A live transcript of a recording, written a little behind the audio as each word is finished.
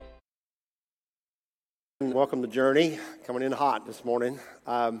Welcome to Journey, coming in hot this morning.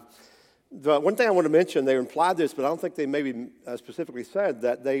 The one thing I want to mention, they implied this, but I don't think they maybe specifically said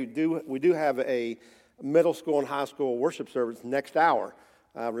that we do have a middle school and high school worship service next hour.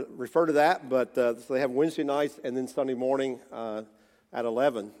 Refer to that, but so they have Wednesday nights and then Sunday morning at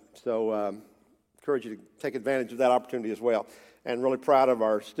 11. So encourage you to take advantage of that opportunity as well. And really proud of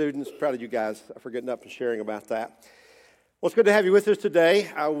our students, proud of you guys for getting up and sharing about that. Well, it's good to have you with us today.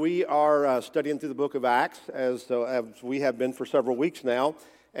 We are studying through the book of Acts, as we have been for several weeks now,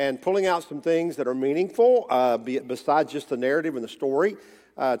 and pulling out some things that are meaningful, besides just the narrative and the story.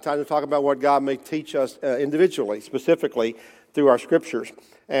 Time to talk about what God may teach us individually, specifically through our scriptures.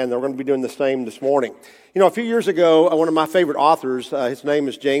 And we're going to be doing the same this morning. You know, a few years ago, one of my favorite authors, his name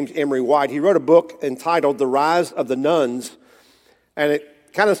is James Emery White, he wrote a book entitled The Rise of the Nuns, and it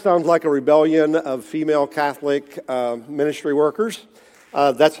kind of sounds like a rebellion of female Catholic ministry workers.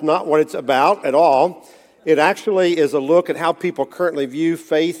 That's not what it's about at all. It actually is a look at how people currently view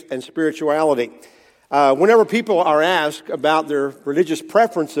faith and spirituality. Whenever people are asked about their religious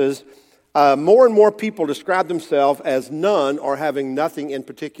preferences, more and more people describe themselves as none or having nothing in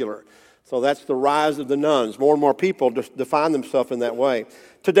particular. So that's the rise of the nuns. More and more people define themselves in that way.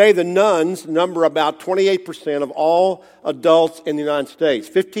 Today, the nuns number about 28% of all adults in the United States.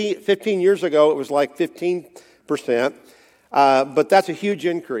 15 years ago, it was like 15%, but that's a huge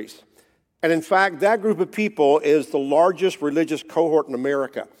increase. And in fact, that group of people is the largest religious cohort in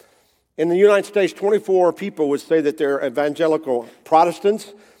America. In the United States, 24 people would say that they're evangelical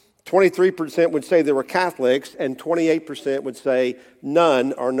Protestants, 23% would say they were Catholics, and 28% would say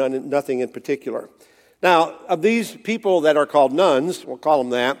none or nothing in particular. Now, of these people that are called nuns, we'll call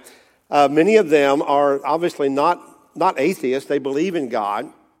them that, many of them are obviously not atheists. They believe in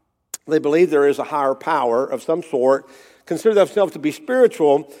God. They believe there is a higher power of some sort, consider themselves to be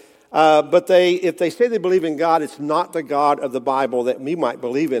spiritual, but if they say they believe in God, it's not the God of the Bible that we might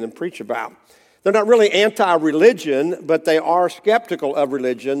believe in and preach about. They're not really anti-religion, but they are skeptical of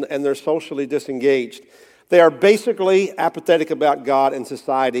religion, and they're socially disengaged. They are basically apathetic about God and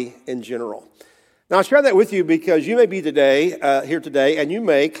society in general. Now, I share that with you because you may be here today, and you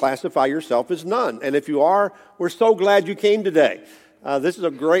may classify yourself as none. And if you are, we're so glad you came today. This is a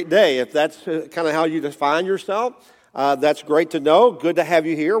great day. If that's kind of how you define yourself, that's great to know. Good to have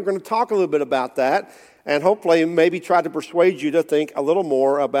you here. We're going to talk a little bit about that, and hopefully maybe try to persuade you to think a little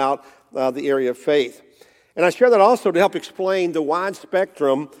more about the area of faith. And I share that also to help explain the wide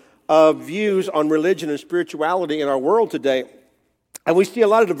spectrum of views on religion and spirituality in our world today. And we see a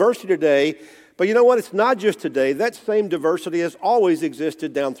lot of diversity today, but you know what? It's not just today. That same diversity has always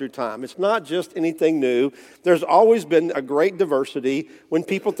existed down through time. It's not just anything new. There's always been a great diversity when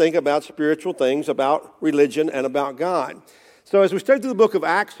people think about spiritual things, about religion, and about God. So as we study through the book of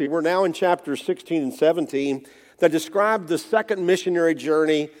Acts, we're now in chapters 16 and 17 that describe the second missionary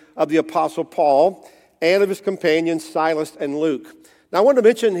journey of the Apostle Paul and of his companions Silas and Luke. Now, I want to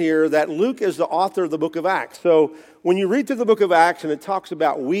mention here that Luke is the author of the book of Acts. So when you read through the book of Acts and it talks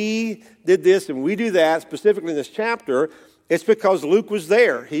about we did this and we do that, specifically in this chapter, it's because Luke was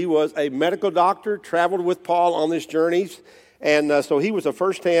there. He was a medical doctor, traveled with Paul on these journeys, and so he was a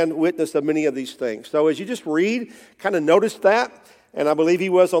firsthand witness of many of these things. So as you just read, kind of notice that, and I believe he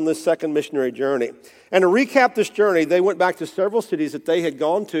was on this second missionary journey. And to recap this journey, they went back to several cities that they had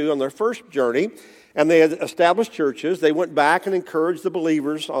gone to on their first journey, and they had established churches. They went back and encouraged the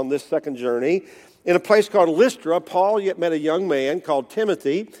believers on this second journey. In a place called Lystra, Paul yet met a young man called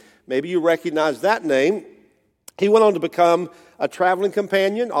Timothy. Maybe you recognize that name. He went on to become a traveling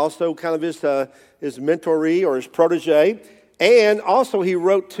companion, also kind of his mentoree or his protege. And also he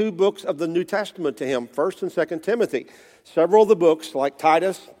wrote 2 books of the New Testament to him, 1st and 2nd Timothy. Several of the books, like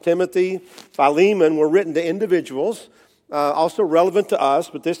Titus, Timothy, Philemon, were written to individuals, also relevant to us,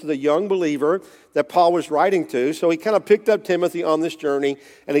 but this is a young believer that Paul was writing to. So he kind of picked up Timothy on this journey,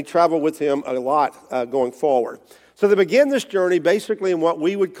 and he traveled with him a lot going forward. So they began this journey basically in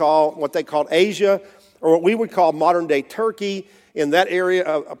what they called Asia, or what we would call modern-day Turkey, in that area,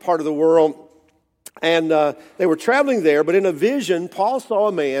 a part of the world. And they were traveling there, but in a vision, Paul saw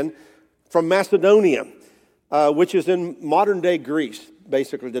a man from Macedonia, which is in modern-day Greece,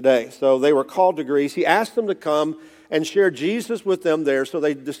 basically today. So they were called to Greece. He asked them to come and share Jesus with them there. So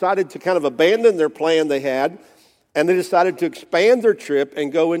they decided to kind of abandon their plan they had, and they decided to expand their trip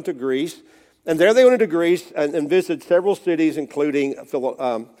and go into Greece. And there they went into Greece and visited several cities, including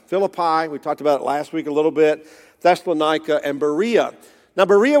Philippi. We talked about it last week a little bit, Thessalonica, and Berea. Now,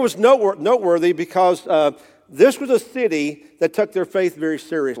 Berea was noteworthy because this was a city that took their faith very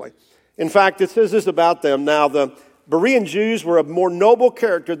seriously. In fact, it says this about them. Now, the Berean Jews were of more noble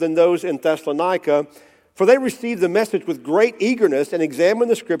character than those in Thessalonica, For they received the message with great eagerness and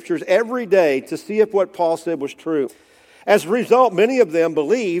examined the scriptures every day to see if what Paul said was true. As a result, many of them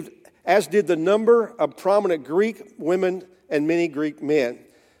believed, as did the number of prominent Greek women and many Greek men.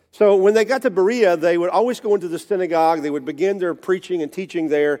 So when they got to Berea, they would always go into the synagogue. They would begin their preaching and teaching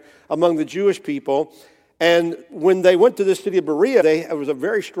there among the Jewish people. And when they went to the city of Berea, it was a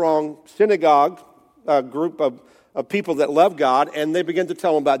very strong synagogue group of people that loved God, and they began to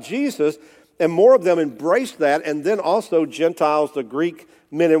tell them about Jesus. And more of them embraced that, and then also Gentiles, the Greek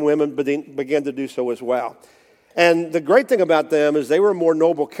men and women, began to do so as well. And the great thing about them is they were a more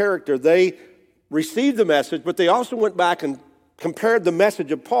noble character. They received the message, but they also went back and compared the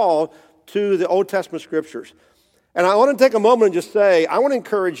message of Paul to the Old Testament scriptures. And I want to take a moment and just say, I want to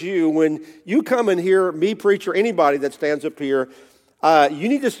encourage you, when you come and hear me preach or anybody that stands up here, you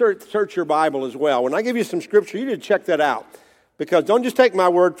need to search your Bible as well. When I give you some scripture, you need to check that out. Because don't just take my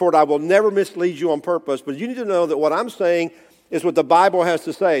word for it. I will never mislead you on purpose. But you need to know that what I'm saying is what the Bible has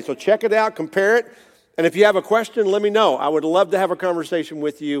to say. So check it out, compare it. And if you have a question, let me know. I would love to have a conversation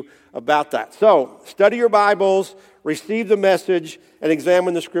with you about that. So study your Bibles, receive the message, and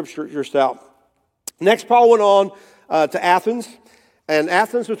examine the scripture yourself. Next, Paul went on to Athens. And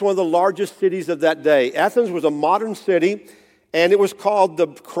Athens was one of the largest cities of that day. Athens was a modern city, and it was called the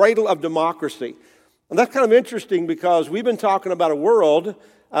cradle of democracy. And that's kind of interesting because we've been talking about a world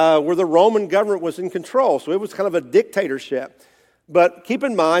where the Roman government was in control. So it was kind of a dictatorship. But keep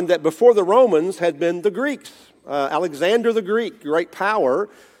in mind that before the Romans had been the Greeks. Alexander the Greek, great power.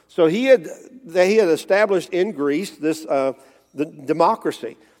 So he had established in Greece this the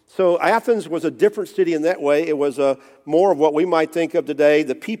democracy. So Athens was a different city in that way. It was more of what we might think of today.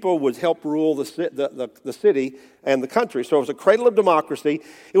 The people would help rule the city and the country. So it was a cradle of democracy.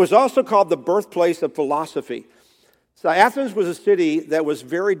 It was also called the birthplace of philosophy. So Athens was a city that was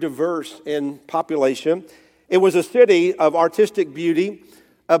very diverse in population. It was a city of artistic beauty,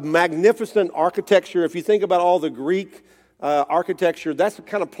 of magnificent architecture. If you think about all the Greek architecture, that's the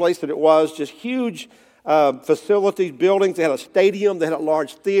kind of place that it was, just huge facilities, buildings. They had a stadium, they had a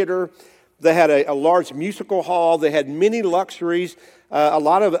large theater, they had a large musical hall, they had many luxuries, a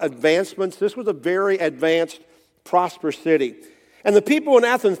lot of advancements. This was a very advanced, prosperous city. And the people in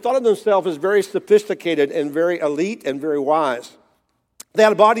Athens thought of themselves as very sophisticated and very elite and very wise. They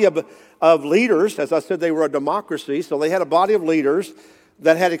had a body of leaders. As I said, they were a democracy, so they had a body of leaders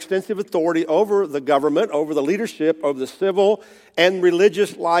that had extensive authority over the government, over the leadership, over the civil and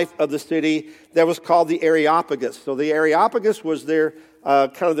religious life of the city that was called the Areopagus. So the Areopagus was their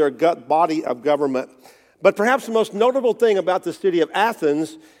kind of their body of government. But perhaps the most notable thing about the city of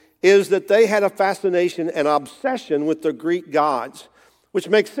Athens is that they had a fascination and obsession with the Greek gods, which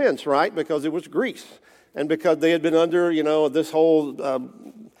makes sense, right? Because it was Greece, and because they had been under, this whole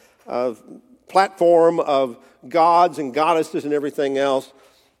platform of gods and goddesses and everything else.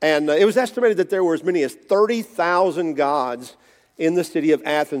 And it was estimated that there were as many as 30,000 gods in the city of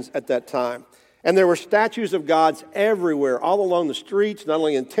Athens at that time. And there were statues of gods everywhere, all along the streets, not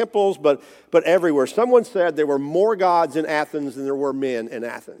only in temples, but everywhere. Someone said there were more gods in Athens than there were men in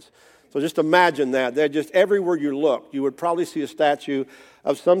Athens. So just imagine that. They're just everywhere you look, you would probably see a statue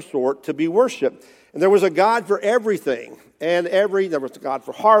of some sort to be worshipped. And there was a god for everything. There was a god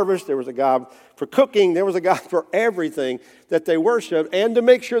for harvest, there was a god for cooking, there was a god for everything that they worshiped. And to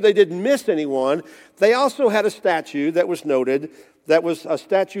make sure they didn't miss anyone, they also had a statue that was noted that was a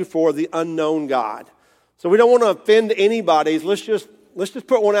statue for the unknown God. So we don't want to offend anybody. Let's just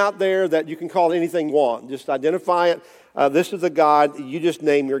put one out there that you can call anything you want. Just identify it. This is the God. You just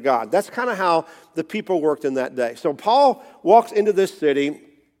name your God. That's kind of how the people worked in that day. So Paul walks into this city,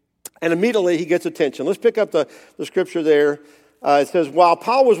 and immediately he gets attention. Let's pick up the scripture there. It says, while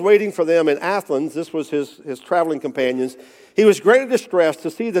Paul was waiting for them in Athens, this was his traveling companions, he was greatly distressed to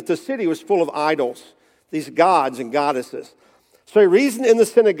see that the city was full of idols, these gods and goddesses. So he reasoned in the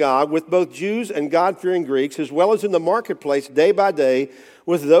synagogue with both Jews and God-fearing Greeks, as well as in the marketplace day by day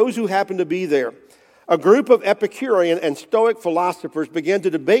with those who happened to be there. A group of Epicurean and Stoic philosophers began to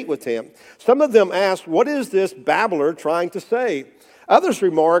debate with him. Some of them asked, what is this babbler trying to say? Others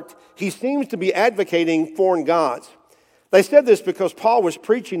remarked, he seems to be advocating foreign gods. They said this because Paul was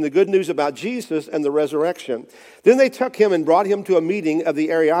preaching the good news about Jesus and the resurrection. Then they took him and brought him to a meeting of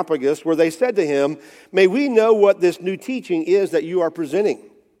the Areopagus, where they said to him, may we know what this new teaching is that you are presenting?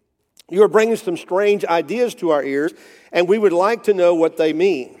 You are bringing some strange ideas to our ears, and we would like to know what they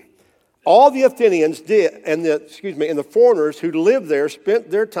mean. All the Athenians did, and the foreigners who lived there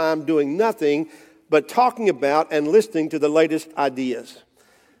spent their time doing nothing but talking about and listening to the latest ideas.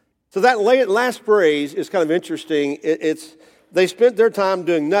 So that last phrase is kind of interesting. It's they spent their time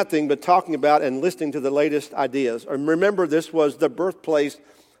doing nothing but talking about and listening to the latest ideas. And remember, this was the birthplace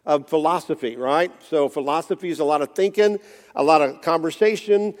of philosophy, right? So philosophy is a lot of thinking, a lot of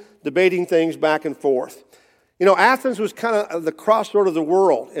conversation, debating things back and forth. You know, Athens was kind of the crossroad of the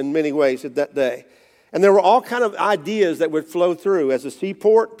world in many ways at that day. And there were all kind of ideas that would flow through. As a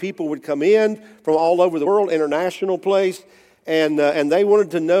seaport, people would come in from all over the world, international place, and they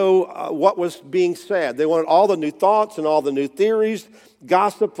wanted to know what was being said. They wanted all the new thoughts and all the new theories,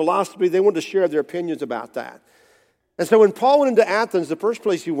 gossip, philosophy. They wanted to share their opinions about that. And so when Paul went into Athens, the first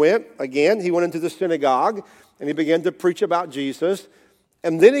place he went, again, he went into the synagogue, and he began to preach about Jesus.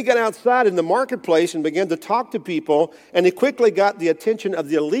 And then he got outside in the marketplace and began to talk to people, and he quickly got the attention of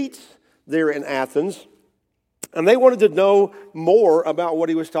the elites there in Athens, and they wanted to know more about what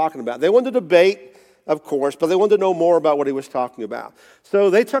he was talking about. They wanted to debate, of course, but they wanted to know more about what he was talking about.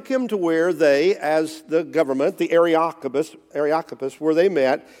 So they took him to where they, as the government, the Areopagus, where they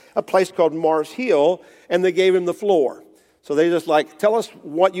met, a place called Mars Hill, and they gave him the floor. So they just tell us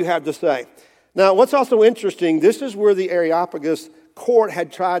what you have to say. Now, what's also interesting, this is where the Areopagus court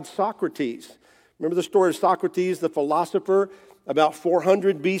had tried Socrates. Remember the story of Socrates, the philosopher, about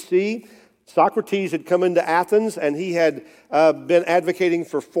 400 BC? Socrates had come into Athens, and he had been advocating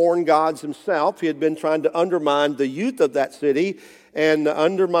for foreign gods himself. He had been trying to undermine the youth of that city and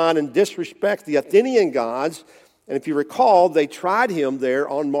undermine and disrespect the Athenian gods. And if you recall, they tried him there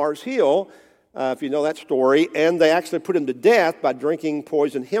on Mars Hill, if you know that story, and they actually put him to death by drinking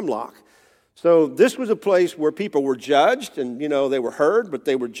poison hemlock. So this was a place where people were judged, and, they were heard, but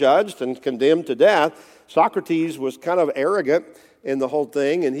they were judged and condemned to death. Socrates was kind of arrogant in the whole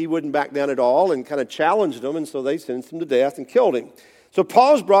thing, and he wouldn't back down at all and kind of challenged them, and so they sentenced him to death and killed him. So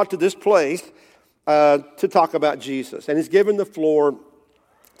Paul's brought to this place to talk about Jesus, and he's given the floor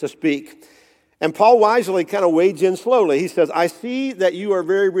to speak. And Paul wisely kind of wades in slowly. He says, I see that you are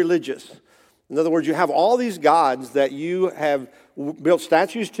very religious. In other words, you have all these gods that you have built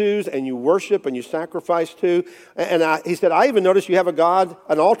statues to, and you worship and you sacrifice to. And he said, I even noticed you have a god,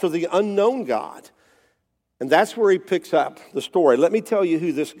 an altar of the unknown God. And that's where he picks up the story. Let me tell you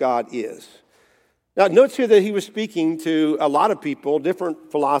who this God is. Now, notice here that he was speaking to a lot of people,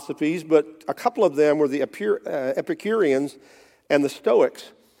 different philosophies, but a couple of them were the Epicureans and the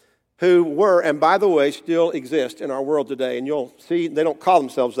Stoics, who were, and by the way, still exist in our world today. And you'll see, they don't call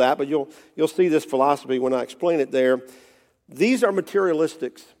themselves that, but you'll see this philosophy when I explain it there. These are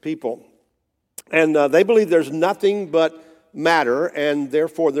materialistic people. And they believe there's nothing but matter, and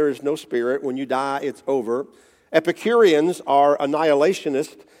therefore there is no spirit. When you die, it's over. Epicureans are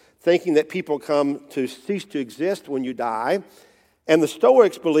annihilationists, thinking that people come to cease to exist when you die. And the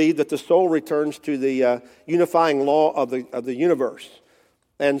Stoics believe that the soul returns to the unifying law of the universe.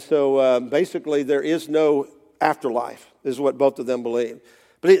 And so basically there is no afterlife, is what both of them believe.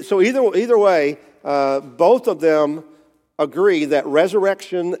 But so either way, both of them agree that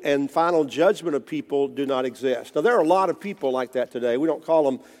resurrection and final judgment of people do not exist. Now, there are a lot of people like that today. We don't call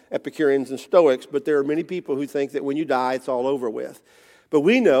them Epicureans and Stoics, but there are many people who think that when you die, it's all over with. But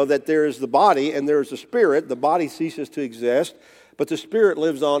we know that there is the body and there is the spirit. The body ceases to exist, but the spirit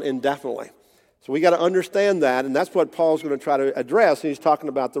lives on indefinitely. So we got to understand that, and that's what Paul's going to try to address. He's talking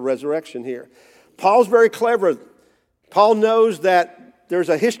about the resurrection here. Paul's very clever. Paul knows that there's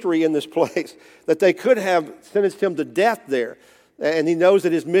a history in this place, that they could have sentenced him to death there. And he knows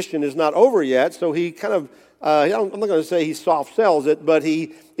that his mission is not over yet, so he kind of, I'm not going to say he soft sells it, but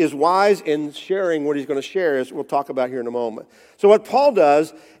he is wise in sharing what he's going to share, as we'll talk about here in a moment. So what Paul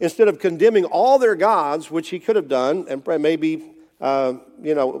does, instead of condemning all their gods, which he could have done, and maybe,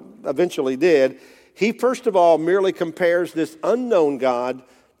 eventually did, he first of all merely compares this unknown God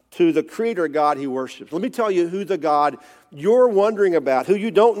to the creator God he worships. Let me tell you who the God you're wondering about, who you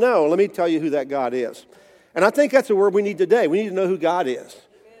don't know. Let me tell you who that God is. And I think that's the word we need today. We need to know who God is.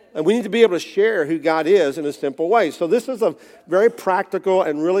 And we need to be able to share who God is in a simple way. So this is a very practical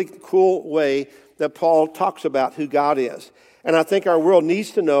and really cool way that Paul talks about who God is. And I think our world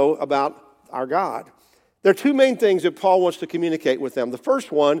needs to know about our God. There are two main things that Paul wants to communicate with them. The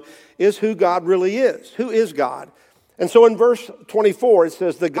first one is who God really is. Who is God? And so in verse 24, it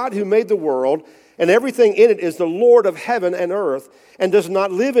says, the God who made the world and everything in it is the Lord of heaven and earth, and does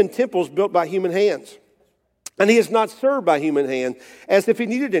not live in temples built by human hands. And he is not served by human hand as if he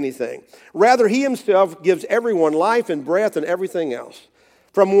needed anything. Rather, he himself gives everyone life and breath and everything else.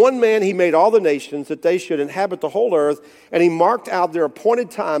 From one man he made all the nations that they should inhabit the whole earth, and he marked out their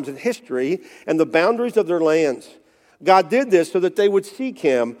appointed times in history and the boundaries of their lands. God did this so that they would seek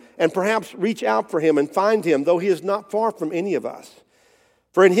him and perhaps reach out for him and find him, though he is not far from any of us.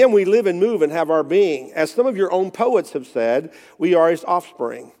 For in him we live and move and have our being. As some of your own poets have said, we are his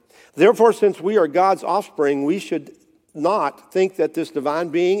offspring. Therefore, since we are God's offspring, we should not think that this divine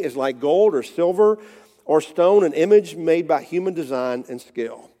being is like gold or silver or stone, an image made by human design and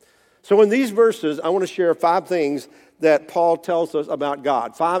skill. So in these verses, I want to share 5 things that Paul tells us about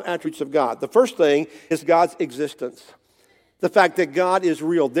God, 5 attributes of God. The first thing is God's existence, the fact that God is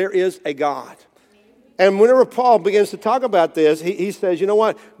real. There is a God. And whenever Paul begins to talk about this, he says, you know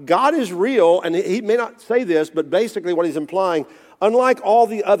what? God is real, and he may not say this, but basically what he's implying, unlike all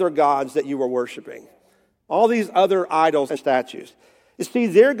the other gods that you were worshiping, all these other idols and statues. You see,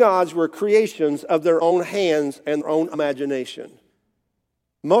 their gods were creations of their own hands and their own imagination.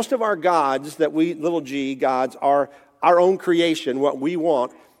 Most of our gods that we, little g gods, are our own creation, what we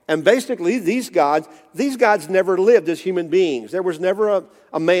want. And basically, these gods never lived as human beings. There was never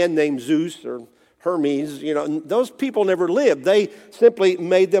a man named Zeus or Hermes, those people never lived. They simply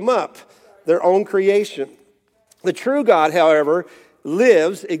made them up, their own creation. The true God, however,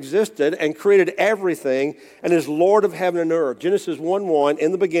 lives, existed, and created everything and is Lord of heaven and earth. Genesis 1:1,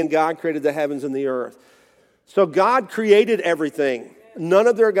 in the beginning, God created the heavens and the earth. So God created everything. None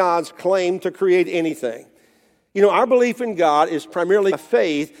of their gods claimed to create anything. Our belief in God is primarily a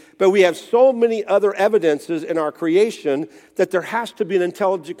faith, but we have so many other evidences in our creation that there has to be an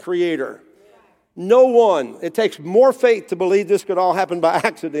intelligent creator. No one. It takes more faith to believe this could all happen by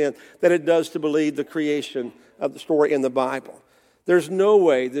accident than it does to believe the creation of the story in the Bible. There's no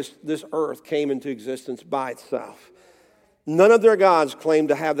way this earth came into existence by itself. None of their gods claimed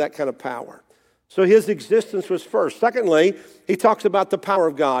to have that kind of power. So his existence was first. Secondly, he talks about the power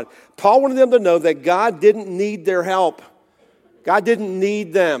of God. Paul wanted them to know that God didn't need their help. God didn't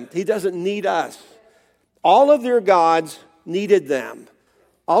need them. He doesn't need us. All of their gods needed them.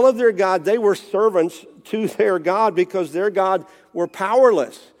 All of their God, they were servants to their God because their God were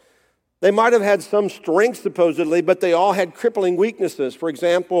powerless. They might have had some strength, supposedly, but they all had crippling weaknesses. For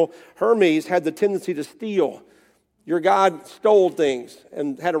example, Hermes had the tendency to steal. Your God stole things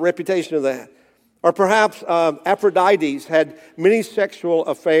and had a reputation of that. Or perhaps Aphrodite had many sexual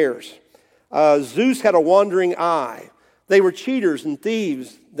affairs. Zeus had a wandering eye. They were cheaters and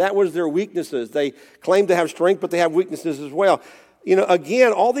thieves. That was their weaknesses. They claimed to have strength, but they have weaknesses as well.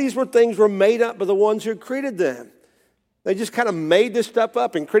 Again, all these things were made up by the ones who created them. They just kind of made this stuff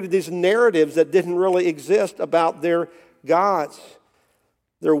up and created these narratives that didn't really exist about their gods.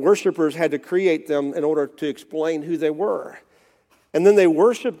 Their worshipers had to create them in order to explain who they were. And then they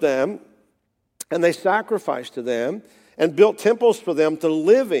worshiped them, and they sacrificed to them, and built temples for them to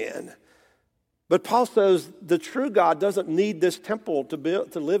live in. But Paul says the true God doesn't need this temple to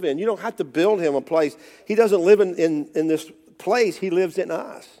live in. You don't have to build him a place. He doesn't live in this place. He lives in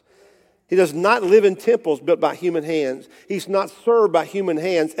us. He does not live in temples built by human hands. He's not served by human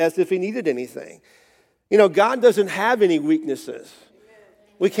hands as if he needed anything. God doesn't have any weaknesses.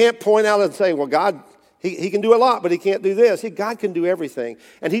 We can't point out and say, well, God, he can do a lot, but he can't do this. God can do everything.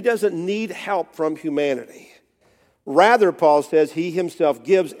 And he doesn't need help from humanity. Rather, Paul says, he himself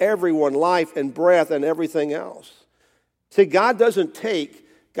gives everyone life and breath and everything else. See, God doesn't take,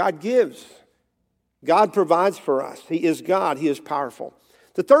 God gives. God provides for us. He is God. He is powerful.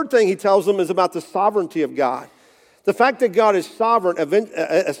 The third thing he tells them is about the sovereignty of God. The fact that God is sovereign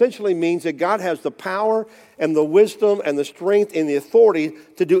essentially means that God has the power and the wisdom and the strength and the authority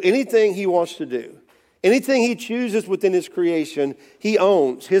to do anything he wants to do. Anything he chooses within his creation, he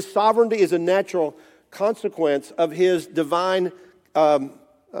owns. His sovereignty is a natural consequence of his divine, the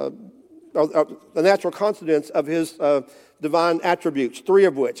natural consequence of his divine attributes, 3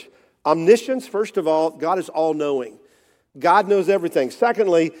 of which. Omniscience, first of all, God is all-knowing. God knows everything.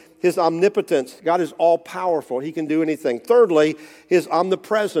 Secondly, his omnipotence. God is all-powerful. He can do anything. Thirdly, his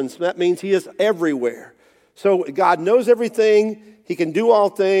omnipresence. That means he is everywhere. So God knows everything. He can do all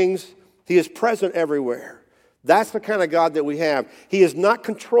things. He is present everywhere. That's the kind of God that we have. He is not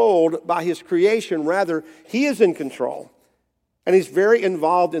controlled by his creation. Rather, he is in control. And he's very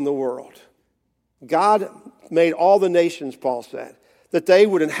involved in the world. God made all the nations, Paul said, that they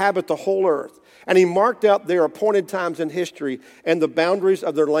would inhabit the whole earth. And he marked out their appointed times in history and the boundaries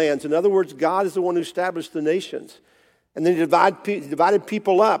of their lands. In other words, God is the one who established the nations. And then he divided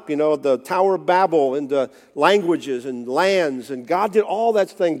people up, the Tower of Babel into languages and lands. And God did all that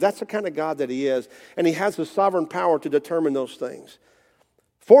thing. That's the kind of God that he is. And he has the sovereign power to determine those things.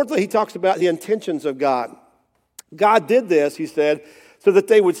 Fourthly, he talks about the intentions of God. God did this, he said, so that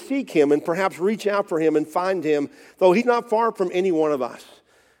they would seek him and perhaps reach out for him and find him, though he's not far from any one of us.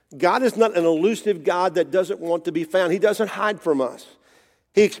 God is not an elusive God that doesn't want to be found. He doesn't hide from us.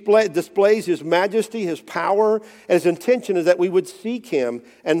 He displays his majesty, his power, and his intention is that we would seek him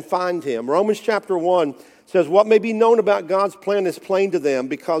and find him. Romans chapter 1 says, what may be known about God's plan is plain to them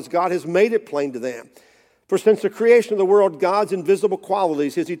because God has made it plain to them. For since the creation of the world, God's invisible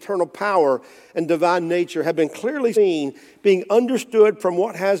qualities, his eternal power and divine nature have been clearly seen, being understood from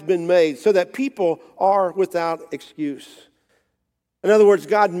what has been made, so that people are without excuse. In other words,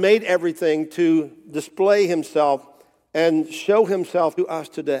 God made everything to display himself and show himself to us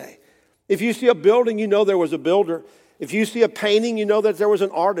today. If you see a building, you know there was a builder. If you see a painting, you know that there was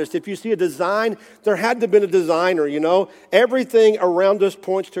an artist. If you see a design, there had to have been a designer, you know. Everything around us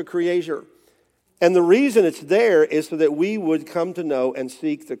points to a creator. And the reason it's there is so that we would come to know and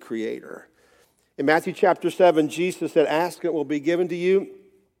seek the Creator. In Matthew chapter 7, Jesus said, ask and it will be given to you.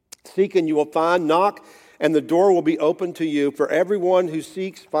 Seek and you will find. Knock and the door will be opened to you. For everyone who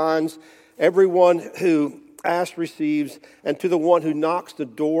seeks finds. Everyone who asks receives. And to the one who knocks, the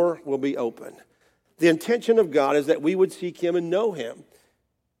door will be open. The intention of God is that we would seek him and know him.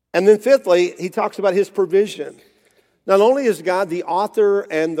 And then fifthly, he talks about his provision. Not only is God the author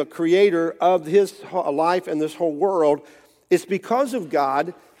and the creator of his life and this whole world, it's because of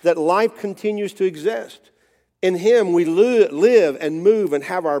God that life continues to exist. In him we live and move and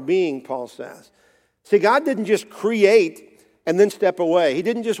have our being, Paul says. See, God didn't just create and then step away. He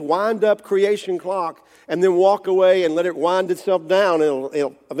didn't just wind up creation clock and then walk away and let it wind itself down and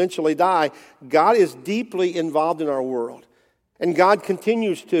it'll eventually die. God is deeply involved in our world. And God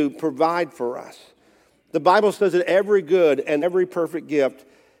continues to provide for us. The Bible says that every good and every perfect gift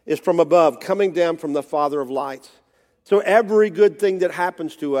is from above, coming down from the Father of lights. So every good thing that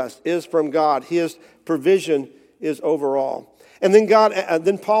happens to us is from God. His provision is overall. And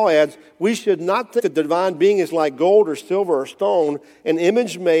then Paul adds, we should not think that the divine being is like gold or silver or stone, an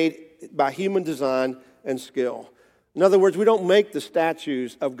image made by human design and skill. In other words, we don't make the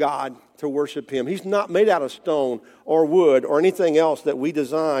statues of God to worship him. He's not made out of stone or wood or anything else that we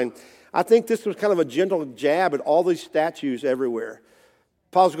design. I think this was kind of a gentle jab at all these statues everywhere.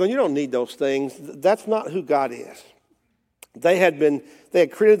 Paul's going, you don't need those things. That's not who God is. They had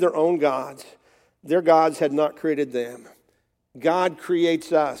created their own gods. Their gods had not created them. God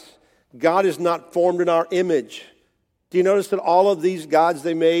creates us. God is not formed in our image. Do you notice that all of these gods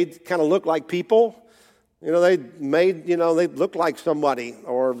they made kind of look like people? They look like somebody,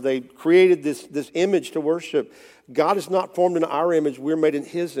 or they created this image to worship. God is not formed in our image. We're made in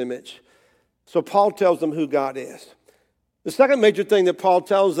his image. So Paul tells them who God is. The second major thing that Paul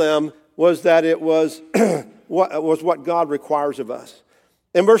tells them was that it was what God requires of us.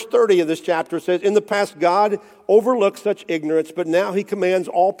 In verse 30 of this chapter it says, in the past God overlooked such ignorance, but now he commands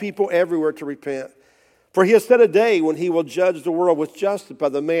all people everywhere to repent. For he has set a day when he will judge the world with justice by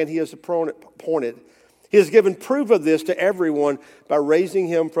the man he has appointed. He has given proof of this to everyone by raising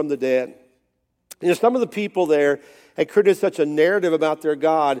him from the dead. Some of the people there had created such a narrative about their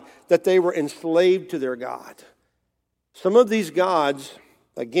God that they were enslaved to their God. Some of these gods,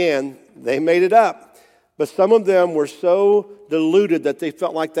 again, they made it up. But some of them were so deluded that they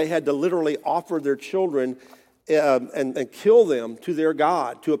felt like they had to literally offer their children and kill them to their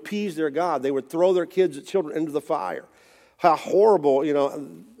God, to appease their God. They would throw their children into the fire. How horrible,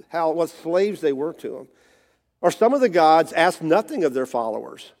 what slaves they were to them. Or some of the gods asked nothing of their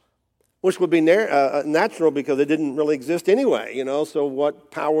followers, which would be natural because they didn't really exist anyway, so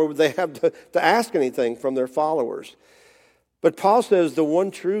what power would they have to ask anything from their followers? But Paul says the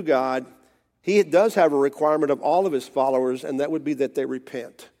one true God, he does have a requirement of all of his followers, and that would be that they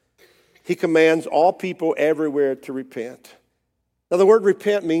repent. He commands all people everywhere to repent. Now, the word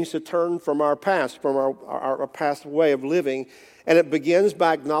repent means to turn from our past, from our past way of living, and it begins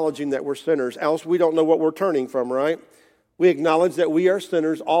by acknowledging that we're sinners. Else we don't know what we're turning from, right? We acknowledge that we are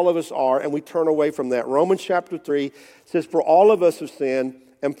sinners, all of us are, and we turn away from that. Romans chapter 3 says, for all of us have sinned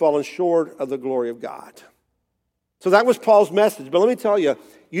and fallen short of the glory of God. So that was Paul's message. But let me tell you,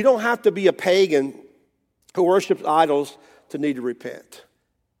 you don't have to be a pagan who worships idols to need to repent.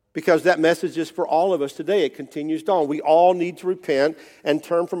 Because that message is for all of us today. It continues on. We all need to repent and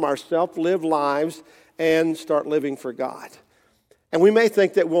turn from our self-lived lives and start living for God. And we may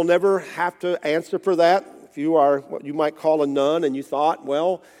think that we'll never have to answer for that. If you are what you might call a nun and you thought,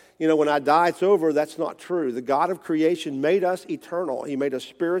 well, when I die, it's over. That's not true. The God of creation made us eternal. He made us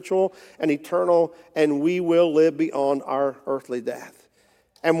spiritual and eternal, and we will live beyond our earthly death.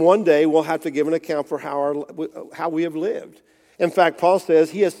 And one day we'll have to give an account for how we have lived. In fact, Paul says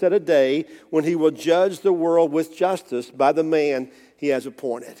he has set a day when he will judge the world with justice by the man he has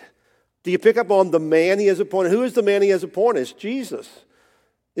appointed. Do you pick up on the man he has appointed? Who is the man he has appointed? It's Jesus.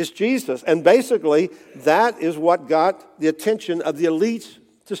 It's Jesus. And basically, that is what got the attention of the elites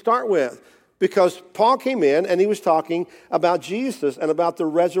to start with. Because Paul came in and he was talking about Jesus and about the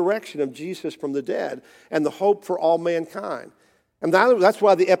resurrection of Jesus from the dead and the hope for all mankind. And that's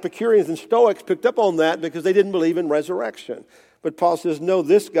why the Epicureans and Stoics picked up on that, because they didn't believe in resurrection. But Paul says, no,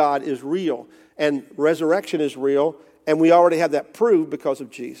 this God is real and resurrection is real, and we already have that proved because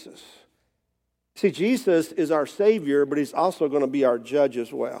of Jesus. See, Jesus is our Savior, but he's also going to be our judge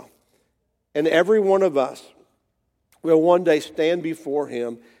as well. And every one of us will one day stand before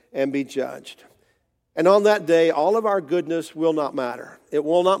him and be judged. And on that day, all of our goodness will not matter. It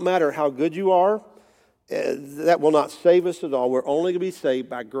will not matter how good you are. That will not save us at all. We're only going to be saved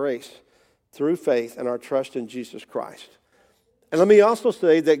by grace through faith and our trust in Jesus Christ. And let me also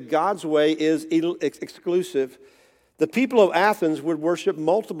say that God's way is exclusive. The people of Athens would worship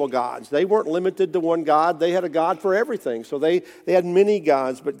multiple gods. They weren't limited to one God. They had a God for everything. So they had many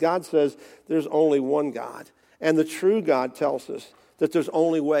gods, but God says there's only one God. And the true God tells us that there's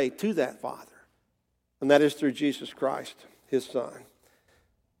only way to that Father, and that is through Jesus Christ, his Son.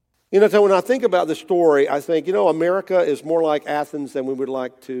 So when I think about the story, I think, America is more like Athens than we would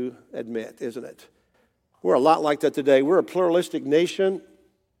like to admit, isn't it? We're a lot like that today. We're a pluralistic nation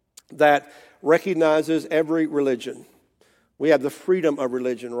that recognizes every religion. We have the freedom of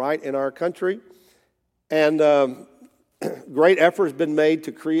religion, right, in our country. And great effort has been made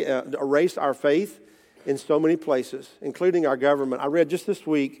to erase our faith in so many places, including our government. I read just this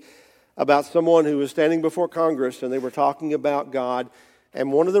week about someone who was standing before Congress, and they were talking about God,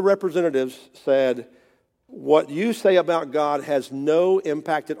 and one of the representatives said, what you say about God has no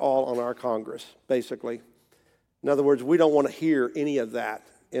impact at all on our Congress, basically. In other words, we don't want to hear any of that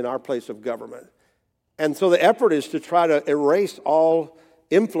in our place of government. And so the effort is to try to erase all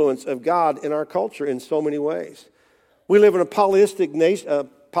influence of God in our culture in so many ways. We live in a polytheistic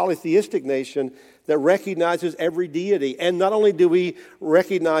nation that recognizes every deity. And not only do we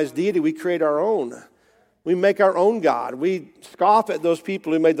recognize deity, we create our own. We make our own God. We scoff at those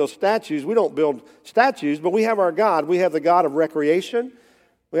people who made those statues. We don't build statues, but we have our God. We have the God of recreation.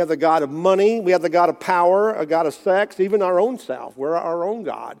 We have the God of money. We have the God of power, a God of sex, even our own self. We're our own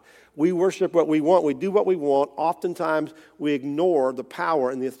God. We worship what we want. We do what we want. Oftentimes, we ignore the power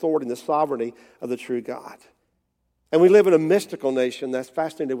and the authority and the sovereignty of the true God. And we live in a mystical nation that's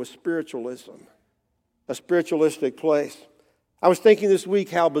fascinated with spiritualism, a spiritualistic place. I was thinking this week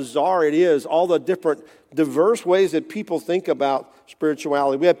how bizarre it is, all the different diverse ways that people think about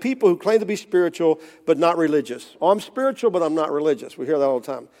spirituality. We have people who claim to be spiritual but not religious. Oh, I'm spiritual but I'm not religious. We hear that all the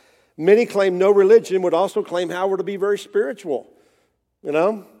time. Many claim no religion, would also claim, however, to be very spiritual.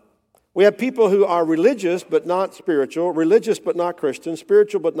 We have people who are religious but not spiritual, religious but not Christian,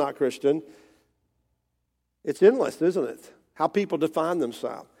 spiritual but not Christian. It's endless, isn't it? How people define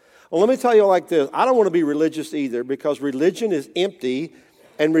themselves. Well, let me tell you like this. I don't want to be religious either, because religion is empty,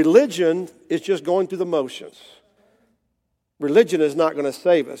 and religion is just going through the motions. Religion is not going to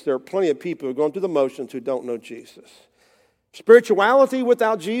save us. There are plenty of people who are going through the motions who don't know Jesus. Spirituality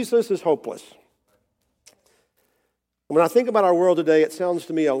without Jesus is hopeless. When I think about our world today, it sounds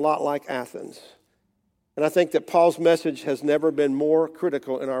to me a lot like Athens. And I think that Paul's message has never been more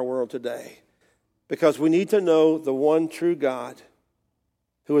critical in our world today, because we need to know the one true God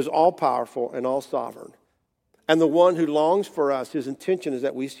who is all-powerful and all-sovereign, and the one who longs for us. His intention is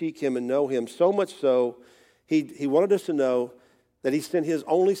that we seek him and know him, so much so he wanted us to know that he sent his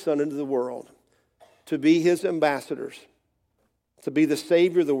only Son into the world to be his ambassadors, to be the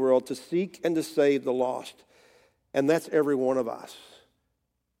Savior of the world, to seek and to save the lost. And that's every one of us.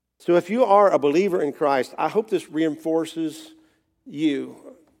 So if you are a believer in Christ, I hope this reinforces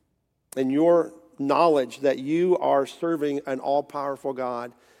you and your knowledge that you are serving an all-powerful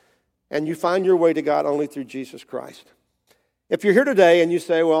God, and you find your way to God only through Jesus Christ. If you're here today and you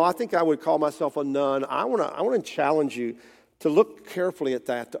say, well, I think I would call myself a nun, I want to challenge you to look carefully at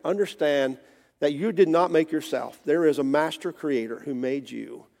that, to understand that you did not make yourself. There is a master creator who made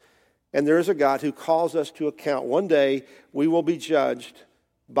you, and there is a God who calls us to account. One day we will be judged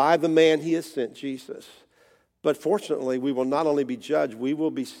by the man he has sent, Jesus. But fortunately, we will not only be judged, we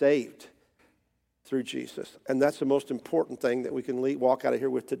will be saved through Jesus. And that's the most important thing that we can walk out of here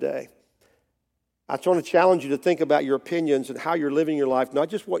with today. I just want to challenge you to think about your opinions and how you're living your life, not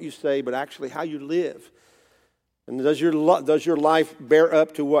just what you say, but actually how you live. And does your life bear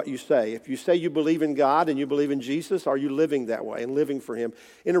up to what you say? If you say you believe in God and you believe in Jesus, are you living that way and living for him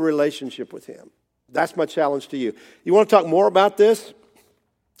in a relationship with him? That's my challenge to you. You want to talk more about this?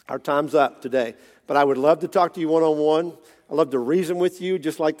 Our time's up today. But I would love to talk to you one-on-one. I'd love to reason with you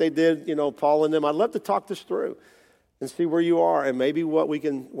just like they did, Paul and them. I'd love to talk this through and see where you are and maybe what we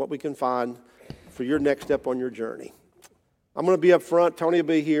can find for your next step on your journey. I'm going to be up front. Tony will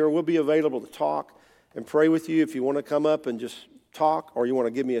be here. We'll be available to talk and pray with you if you want to come up and just talk, or you want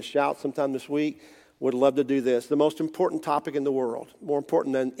to give me a shout sometime this week. Would love to do this. The most important topic in the world, more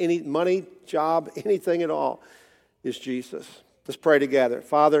important than any money, job, anything at all, is Jesus. Let's pray together.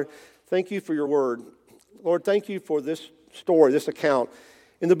 Father, thank you for your word. Lord, thank you for this story, this account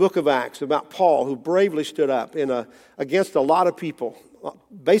in the book of Acts about Paul, who bravely stood up against a lot of people,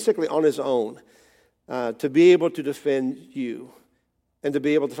 basically on his own, to be able to defend you and to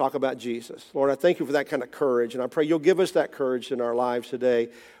be able to talk about Jesus. Lord, I thank you for that kind of courage, and I pray you'll give us that courage in our lives today,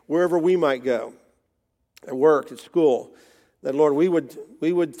 wherever we might go, at work, at school, that, Lord, we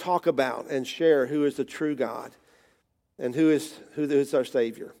would talk about and share who is the true God and who is our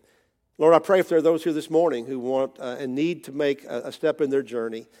Savior. Lord, I pray if there are those here this morning who want and need to make a step in their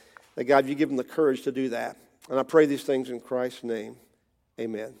journey, that, God, you give them the courage to do that. And I pray these things in Christ's name.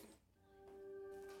 Amen.